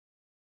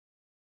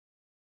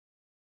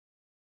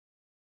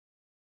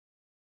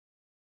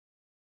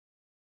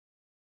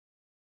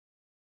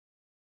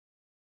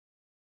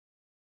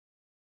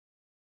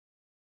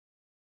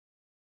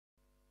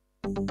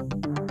A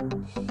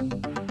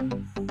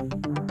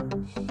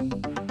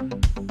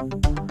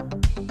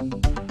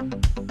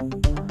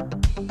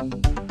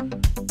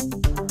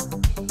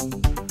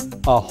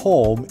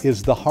home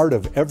is the heart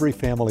of every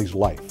family's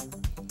life.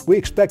 We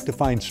expect to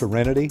find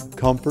serenity,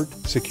 comfort,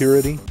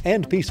 security,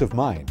 and peace of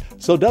mind.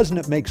 So doesn't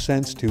it make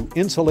sense to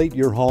insulate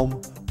your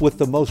home with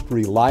the most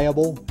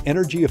reliable,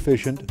 energy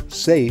efficient,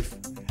 safe,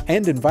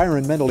 and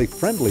environmentally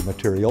friendly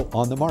material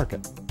on the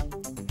market?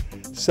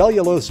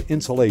 Cellulose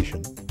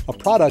insulation, a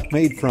product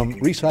made from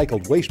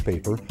recycled waste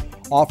paper,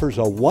 offers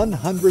a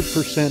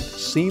 100%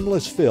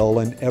 seamless fill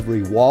in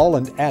every wall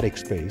and attic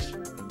space,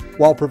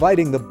 while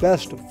providing the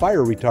best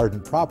fire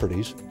retardant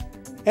properties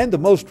and the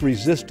most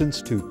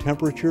resistance to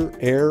temperature,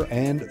 air,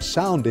 and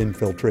sound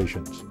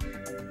infiltrations.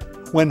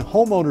 When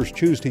homeowners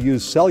choose to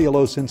use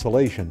cellulose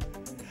insulation,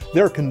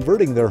 they're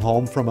converting their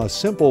home from a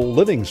simple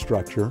living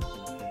structure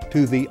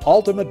to the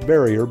ultimate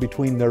barrier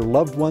between their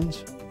loved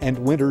ones and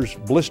winter's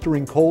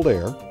blistering cold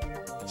air,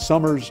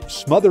 summer's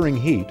smothering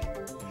heat,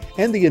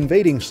 and the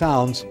invading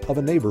sounds of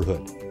a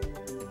neighborhood.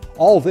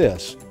 All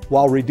this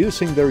while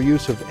reducing their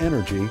use of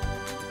energy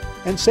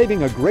and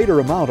saving a greater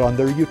amount on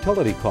their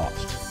utility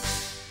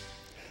costs.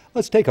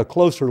 Let's take a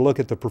closer look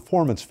at the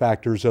performance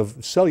factors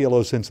of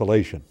cellulose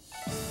insulation.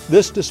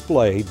 This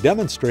display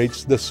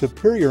demonstrates the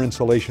superior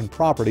insulation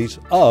properties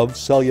of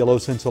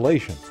cellulose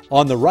insulation.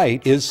 On the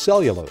right is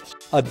cellulose.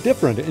 A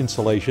different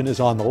insulation is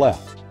on the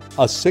left.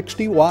 A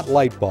 60-watt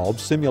light bulb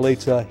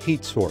simulates a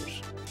heat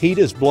source. Heat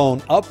is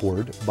blown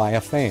upward by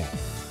a fan.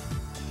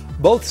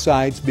 Both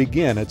sides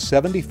begin at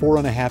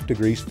 74.5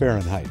 degrees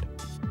Fahrenheit.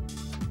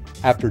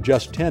 After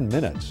just 10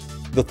 minutes,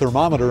 the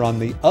thermometer on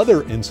the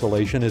other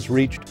insulation has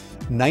reached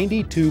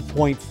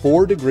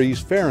 92.4 degrees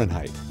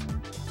Fahrenheit,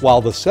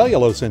 while the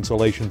cellulose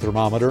insulation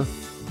thermometer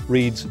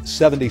reads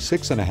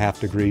 76.5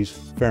 degrees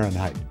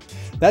Fahrenheit.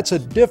 That's a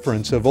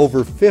difference of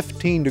over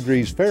 15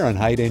 degrees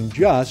Fahrenheit in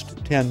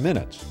just 10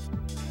 minutes.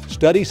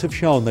 Studies have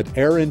shown that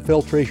air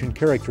infiltration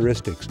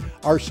characteristics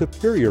are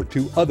superior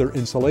to other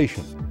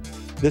insulation.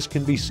 This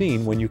can be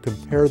seen when you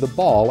compare the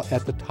ball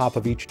at the top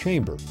of each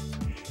chamber.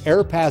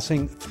 Air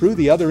passing through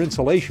the other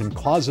insulation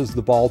causes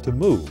the ball to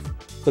move,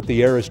 but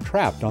the air is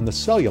trapped on the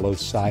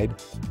cellulose side,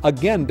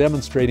 again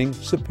demonstrating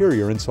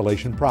superior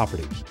insulation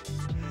properties.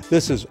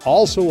 This is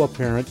also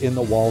apparent in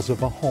the walls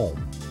of a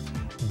home.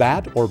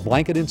 Bat or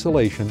blanket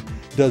insulation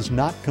does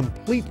not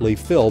completely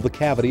fill the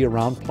cavity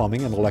around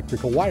plumbing and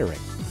electrical wiring.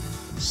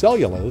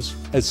 Cellulose,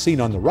 as seen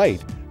on the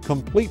right,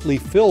 completely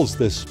fills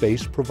this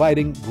space,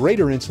 providing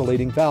greater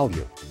insulating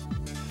value.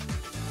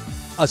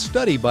 A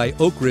study by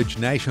Oak Ridge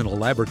National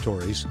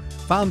Laboratories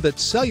found that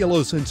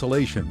cellulose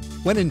insulation,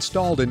 when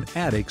installed in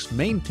attics,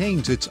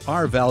 maintains its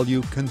R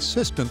value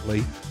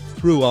consistently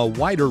through a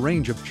wider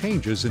range of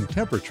changes in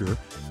temperature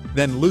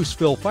than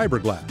loose-fill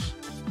fiberglass.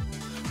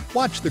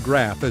 Watch the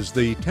graph as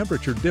the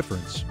temperature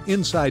difference,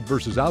 inside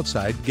versus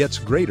outside, gets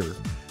greater.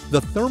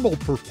 The thermal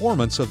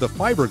performance of the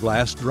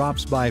fiberglass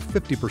drops by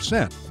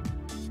 50%,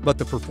 but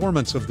the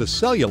performance of the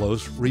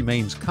cellulose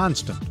remains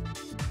constant.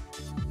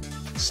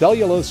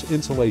 Cellulose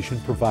insulation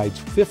provides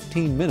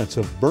 15 minutes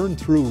of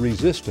burn-through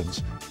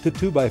resistance to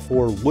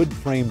 2x4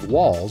 wood-framed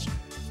walls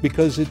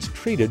because it's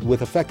treated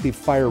with effective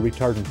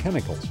fire-retardant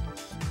chemicals,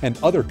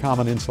 and other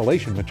common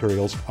insulation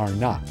materials are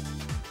not.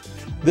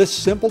 This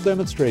simple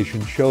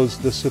demonstration shows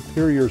the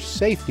superior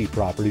safety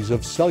properties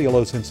of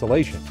cellulose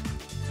insulation.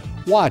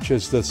 Watch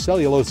as the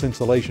cellulose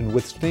insulation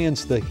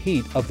withstands the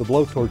heat of the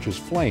blowtorch's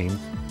flame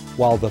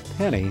while the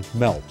penny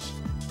melts.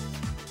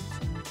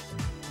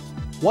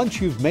 Once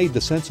you've made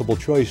the sensible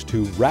choice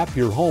to wrap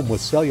your home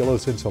with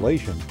cellulose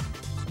insulation,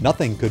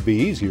 nothing could be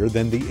easier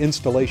than the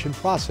installation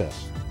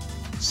process.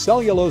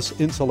 Cellulose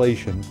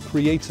insulation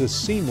creates a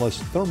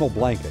seamless thermal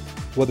blanket,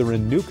 whether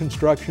in new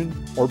construction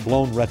or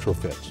blown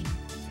retrofits.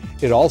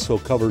 It also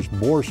covers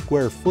more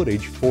square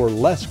footage for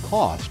less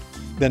cost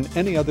than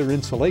any other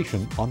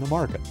insulation on the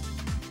market.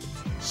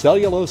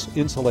 Cellulose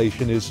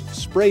insulation is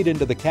sprayed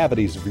into the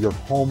cavities of your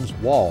home's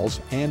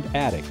walls and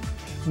attic.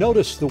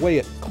 Notice the way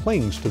it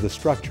clings to the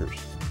structures,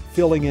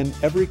 filling in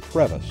every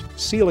crevice,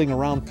 sealing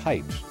around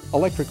pipes,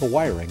 electrical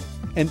wiring,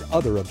 and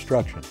other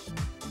obstructions.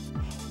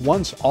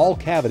 Once all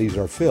cavities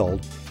are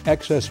filled,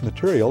 excess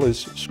material is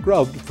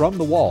scrubbed from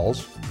the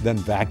walls, then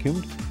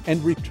vacuumed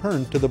and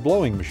returned to the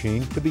blowing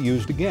machine to be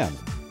used again,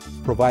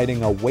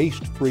 providing a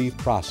waste-free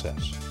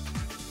process.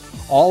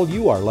 All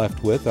you are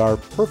left with are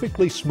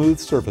perfectly smooth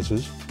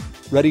surfaces,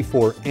 ready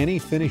for any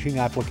finishing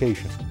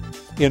application.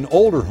 In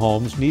older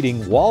homes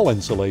needing wall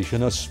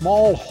insulation, a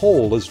small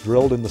hole is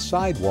drilled in the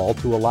sidewall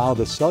to allow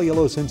the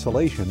cellulose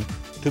insulation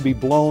to be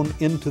blown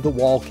into the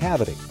wall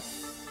cavity.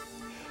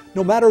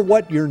 No matter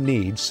what your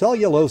need,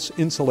 cellulose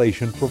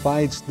insulation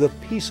provides the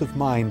peace of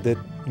mind that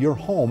your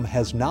home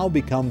has now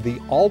become the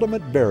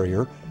ultimate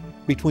barrier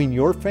between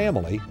your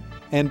family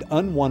and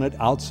unwanted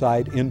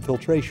outside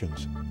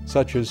infiltrations,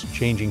 such as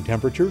changing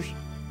temperatures,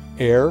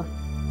 air,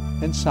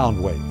 and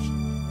sound waves.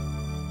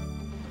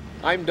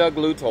 I'm Doug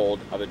Luthold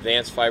of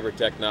Advanced Fiber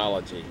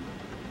Technology.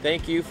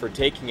 Thank you for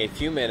taking a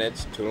few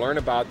minutes to learn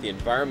about the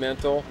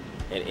environmental,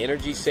 and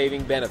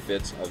energy-saving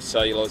benefits of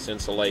cellulose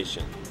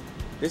insulation.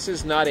 This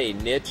is not a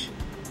niche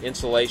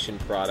insulation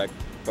product,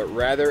 but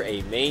rather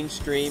a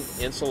mainstream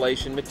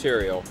insulation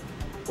material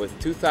with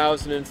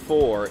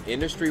 2004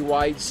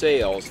 industry-wide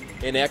sales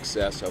in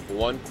excess of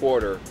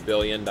 $250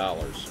 million.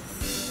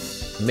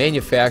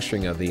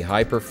 Manufacturing of the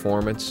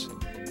high-performance,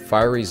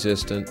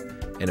 fire-resistant,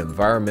 and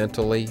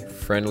environmentally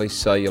friendly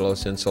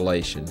cellulose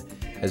insulation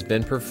has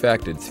been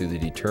perfected through the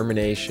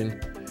determination,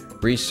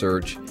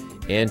 research,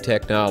 and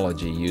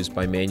technology used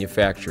by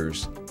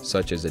manufacturers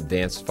such as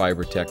Advanced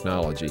Fiber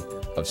Technology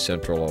of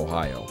Central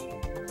Ohio.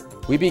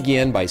 We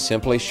begin by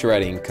simply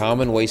shredding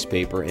common waste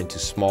paper into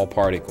small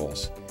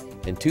particles.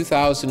 In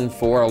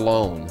 2004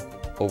 alone,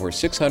 over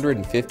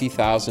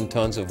 650,000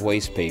 tons of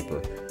waste paper,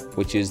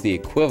 which is the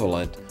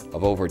equivalent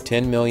of over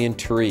 10 million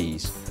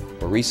trees,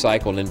 were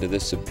recycled into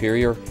this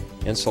superior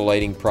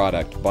insulating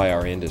product by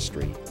our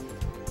industry.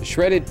 The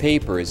shredded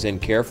paper is then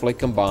carefully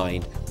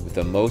combined with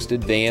the most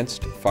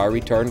advanced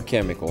fire-retardant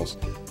chemicals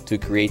to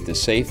create the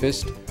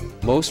safest,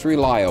 most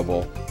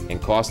reliable,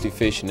 and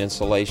cost-efficient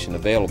insulation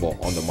available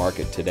on the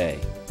market today.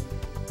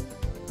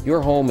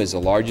 Your home is the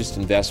largest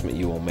investment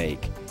you will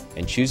make,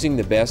 and choosing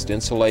the best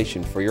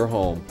insulation for your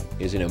home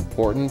is an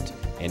important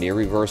and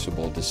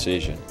irreversible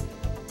decision.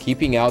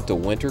 Keeping out the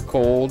winter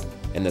cold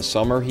and the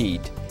summer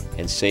heat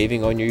and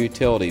saving on your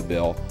utility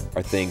bill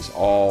are things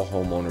all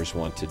homeowners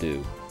want to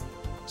do.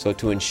 So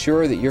to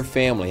ensure that your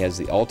family has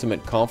the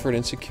ultimate comfort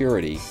and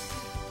security,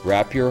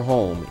 wrap your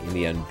home in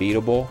the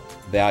unbeatable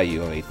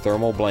value of a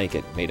thermal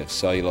blanket made of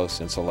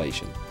cellulose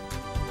insulation.